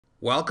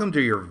Welcome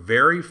to your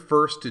very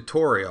first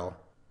tutorial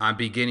on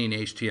beginning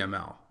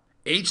HTML.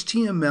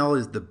 HTML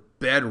is the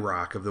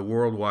bedrock of the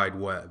World Wide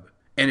Web.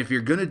 And if you're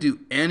going to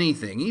do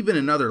anything, even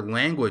in other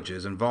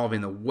languages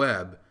involving the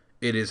web,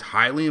 it is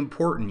highly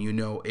important you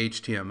know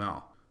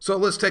HTML. So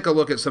let's take a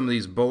look at some of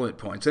these bullet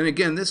points. And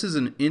again, this is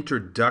an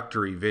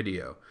introductory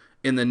video.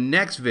 In the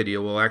next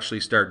video, we'll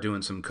actually start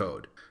doing some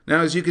code.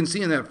 Now, as you can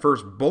see in that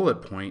first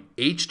bullet point,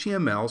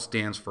 HTML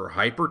stands for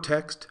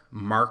Hypertext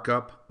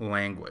Markup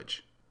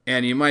Language.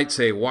 And you might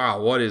say,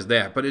 wow, what is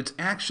that? But it's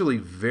actually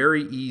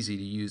very easy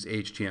to use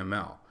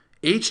HTML.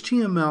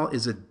 HTML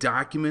is a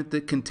document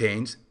that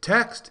contains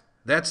text.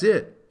 That's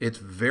it. It's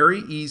very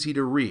easy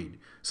to read.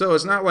 So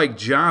it's not like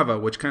Java,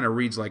 which kind of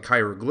reads like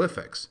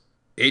hieroglyphics.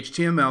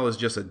 HTML is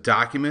just a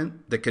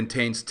document that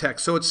contains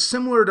text. So it's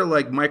similar to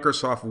like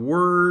Microsoft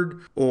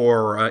Word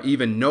or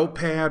even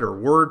Notepad or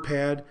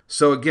WordPad.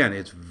 So again,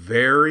 it's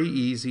very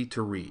easy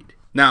to read.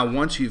 Now,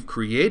 once you've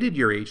created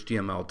your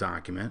HTML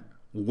document,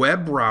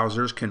 web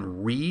browsers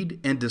can read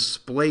and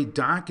display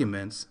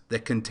documents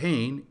that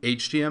contain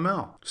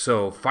HTML.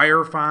 So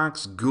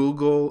Firefox,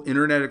 Google,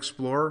 Internet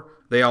Explorer,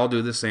 they all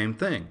do the same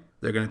thing.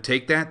 They're going to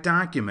take that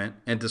document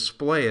and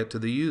display it to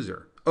the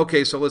user.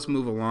 Okay, so let's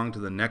move along to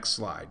the next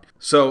slide.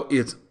 So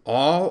it's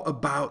all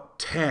about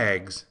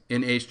tags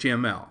in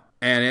HTML.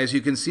 And as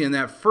you can see in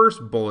that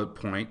first bullet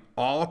point,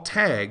 all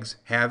tags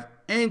have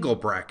angle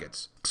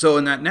brackets. So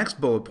in that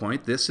next bullet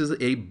point, this is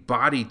a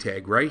body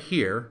tag right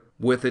here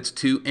with its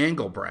two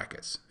angle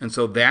brackets. And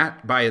so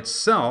that by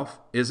itself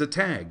is a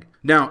tag.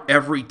 Now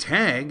every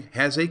tag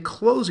has a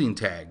closing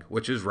tag,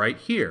 which is right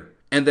here.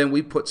 And then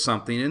we put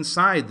something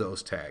inside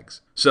those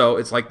tags. So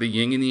it's like the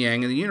yin and the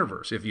yang in the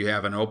universe. If you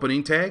have an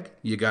opening tag,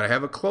 you got to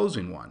have a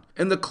closing one.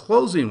 And the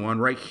closing one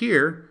right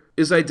here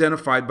is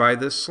identified by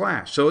this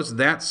slash. So it's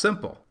that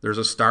simple. There's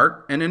a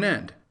start and an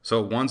end.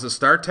 So one's the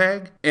start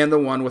tag and the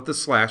one with the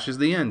slash is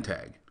the end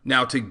tag.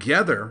 Now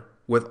together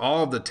with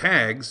all the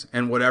tags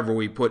and whatever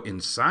we put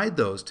inside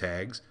those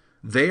tags,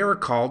 they are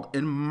called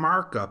a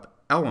markup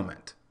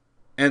element.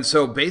 And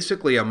so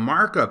basically a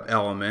markup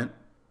element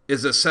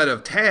is a set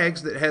of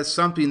tags that has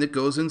something that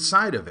goes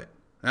inside of it.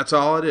 That's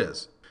all it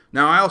is.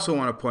 Now I also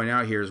want to point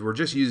out here is we're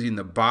just using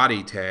the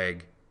body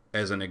tag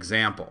as an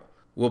example.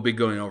 We'll be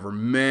going over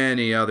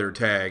many other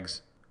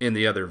tags in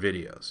the other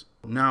videos.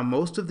 Now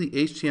most of the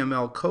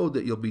HTML code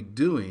that you'll be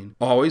doing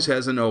always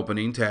has an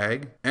opening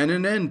tag and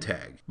an end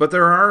tag. But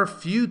there are a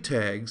few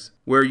tags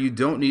where you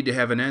don't need to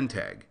have an end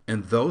tag.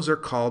 And those are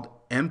called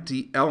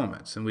empty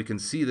elements. And we can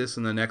see this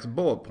in the next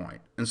bullet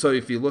point. And so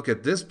if you look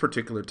at this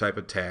particular type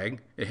of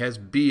tag, it has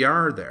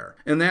BR there.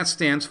 And that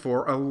stands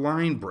for a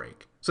line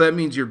break. So that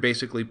means you're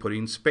basically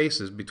putting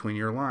spaces between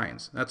your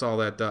lines. That's all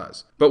that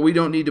does. But we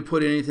don't need to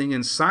put anything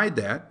inside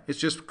that. It's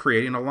just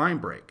creating a line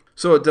break.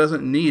 So it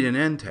doesn't need an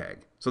end tag.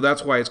 So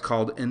that's why it's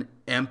called an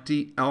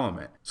empty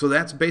element. So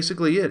that's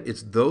basically it.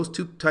 It's those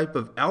two type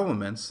of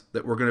elements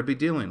that we're going to be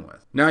dealing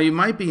with. Now you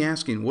might be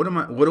asking, what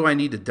do I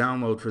need to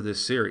download for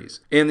this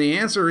series? And the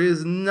answer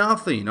is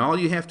nothing. All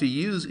you have to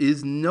use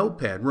is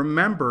Notepad.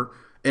 Remember,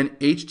 an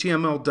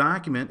HTML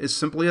document is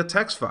simply a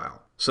text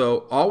file.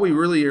 So all we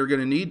really are going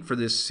to need for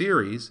this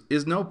series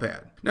is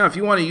Notepad. Now, if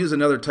you want to use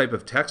another type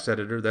of text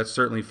editor, that's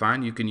certainly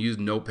fine. You can use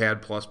Notepad++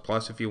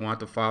 if you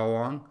want to follow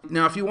along.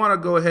 Now, if you want to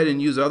go ahead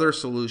and use other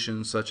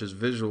solutions such as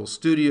Visual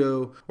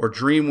Studio or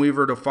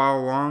Dreamweaver to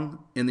follow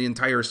along in the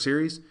entire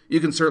series,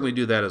 you can certainly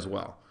do that as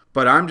well.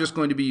 But I'm just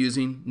going to be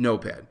using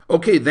Notepad.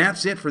 Okay,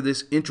 that's it for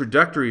this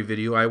introductory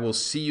video. I will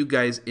see you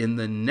guys in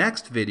the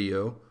next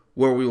video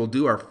where we will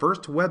do our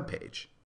first web page.